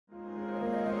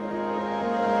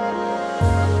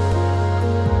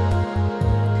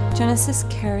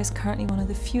GenesisCare is currently one of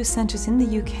the few centres in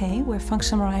the UK where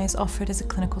functional MRI is offered as a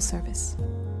clinical service.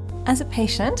 As a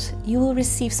patient, you will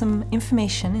receive some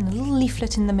information in a little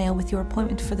leaflet in the mail with your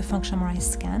appointment for the functional MRI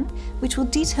scan, which will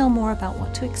detail more about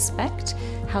what to expect,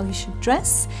 how you should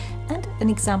dress, and an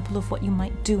example of what you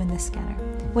might do in the scanner.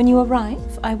 When you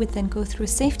arrive, I would then go through a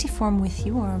safety form with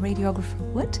you, or a radiographer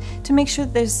would, to make sure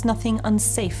there's nothing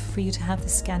unsafe for you to have the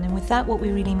scan. And with that, what we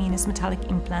really mean is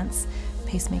metallic implants,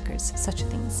 pacemakers, such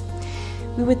things.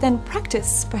 We would then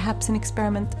practice perhaps an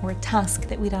experiment or a task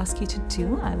that we'd ask you to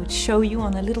do. I would show you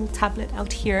on a little tablet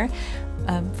out here,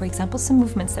 for example, some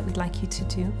movements that we'd like you to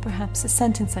do, perhaps a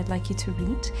sentence I'd like you to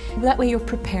read. That way you're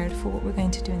prepared for what we're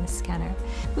going to do in the scanner.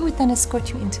 We would then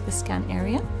escort you into the scan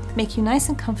area, make you nice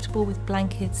and comfortable with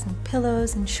blankets and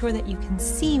pillows, ensure that you can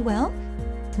see well.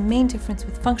 The main difference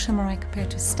with functional MRI compared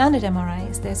to standard MRI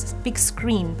is there's this big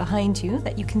screen behind you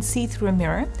that you can see through a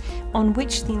mirror on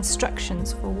which the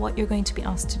instructions for what you're going to be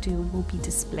asked to do will be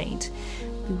displayed.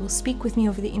 You will speak with me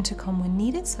over the intercom when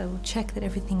needed, so I will check that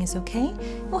everything is okay.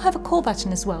 We'll have a call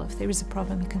button as well. If there is a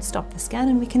problem, you can stop the scan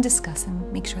and we can discuss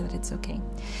and make sure that it's okay.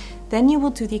 Then you will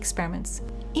do the experiments.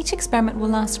 Each experiment will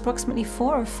last approximately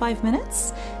 4 or 5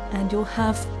 minutes, and you'll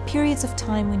have periods of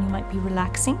time when you might be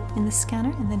relaxing in the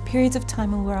scanner, and then periods of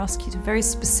time when we'll ask you to very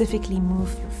specifically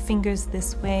move your fingers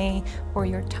this way, or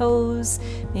your toes,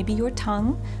 maybe your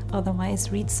tongue.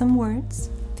 Otherwise, read some words,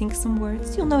 think some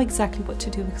words. You'll know exactly what to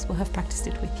do because we'll have practiced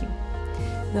it with you.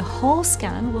 The whole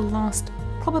scan will last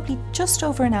probably just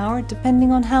over an hour,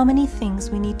 depending on how many things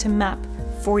we need to map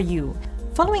for you.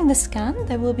 Following the scan,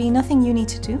 there will be nothing you need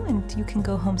to do and you can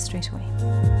go home straight away.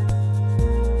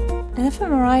 An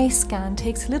fMRI scan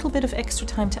takes a little bit of extra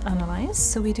time to analyze,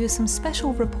 so we do some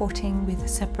special reporting with a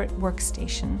separate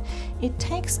workstation. It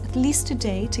takes at least a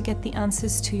day to get the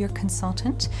answers to your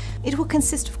consultant. It will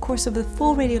consist, of course, of the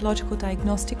full radiological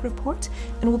diagnostic report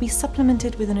and will be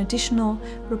supplemented with an additional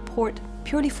report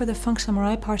purely for the functional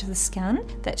MRI part of the scan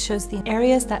that shows the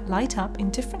areas that light up in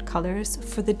different colors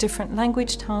for the different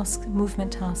language tasks,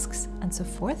 movement tasks, and so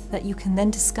forth that you can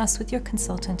then discuss with your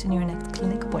consultant in your next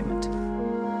clinic appointment.